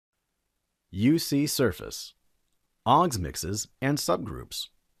UC Surface, aux mixes and subgroups.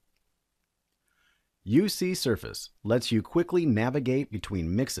 UC Surface lets you quickly navigate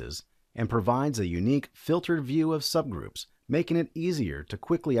between mixes and provides a unique filtered view of subgroups, making it easier to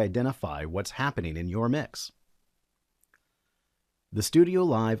quickly identify what's happening in your mix. The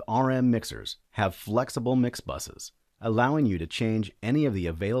StudioLive RM mixers have flexible mix buses, allowing you to change any of the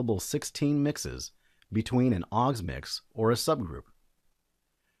available 16 mixes between an aux mix or a subgroup.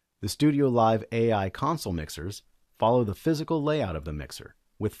 The StudioLive AI console mixers follow the physical layout of the mixer,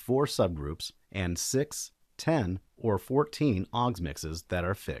 with 4 subgroups and 6, 10, or 14 aux mixes that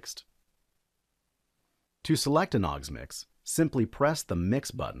are fixed. To select an aux mix, simply press the Mix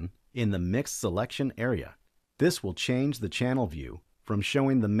button in the Mix selection area. This will change the channel view from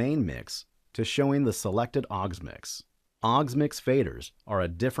showing the main mix to showing the selected aux mix. Aux mix faders are a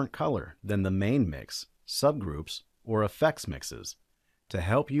different color than the main mix, subgroups, or effects mixes to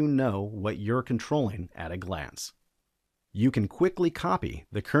help you know what you're controlling at a glance. You can quickly copy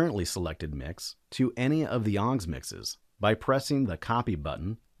the currently selected mix to any of the aux mixes by pressing the Copy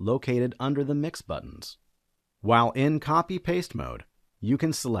button located under the Mix buttons. While in copy-paste mode, you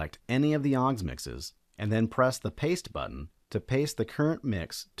can select any of the aux mixes and then press the Paste button to paste the current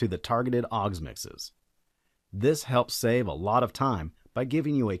mix to the targeted aux mixes. This helps save a lot of time by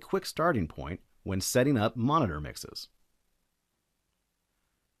giving you a quick starting point when setting up monitor mixes.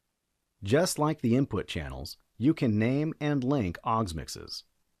 Just like the input channels, you can name and link aux mixes.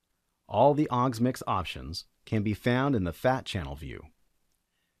 All the aux mix options can be found in the Fat Channel view.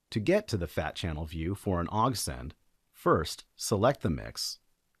 To get to the Fat Channel view for an aux send, first select the mix,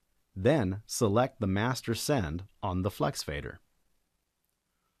 then select the Master Send on the Flex Fader.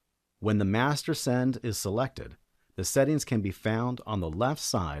 When the Master Send is selected, the settings can be found on the left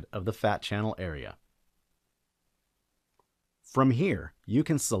side of the Fat Channel area. From here, you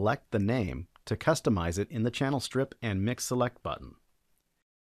can select the name to customize it in the Channel Strip and Mix Select button.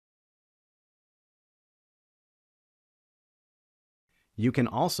 You can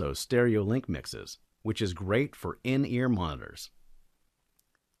also stereo link mixes, which is great for in-ear monitors.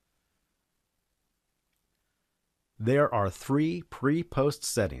 There are 3 pre-post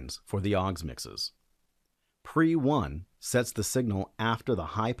settings for the aux mixes. Pre-1 sets the signal after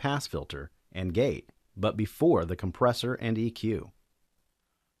the high-pass filter and gate, but before the compressor and EQ.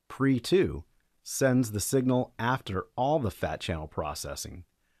 Pre-2 sends the signal after all the fat channel processing,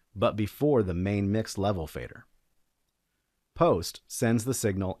 but before the main mix level fader. Post sends the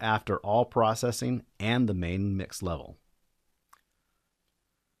signal after all processing and the main mix level.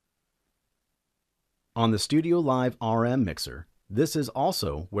 On the StudioLive RM mixer, this is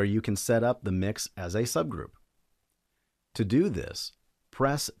also where you can set up the mix as a subgroup. To do this,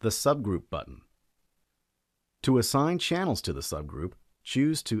 press the Subgroup button. To assign channels to the subgroup,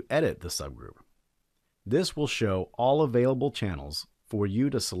 choose to edit the subgroup. This will show all available channels for you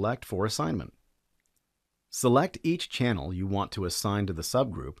to select for assignment. Select each channel you want to assign to the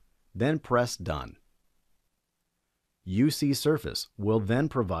subgroup, then press Done. UC Surface will then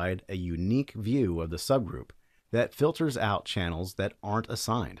provide a unique view of the subgroup that filters out channels that aren't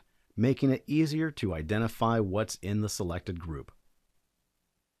assigned, making it easier to identify what's in the selected group.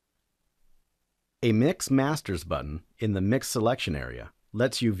 A Mix Masters button in the Mix Selection area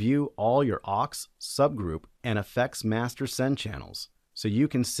lets you view all your aux, subgroup, and effects master send channels, so you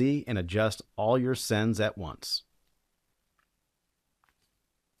can see and adjust all your sends at once.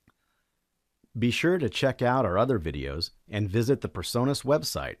 Be sure to check out our other videos and visit the PreSonus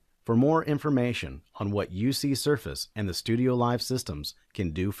website for more information on what UC Surface and the StudioLive systems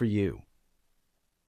can do for you.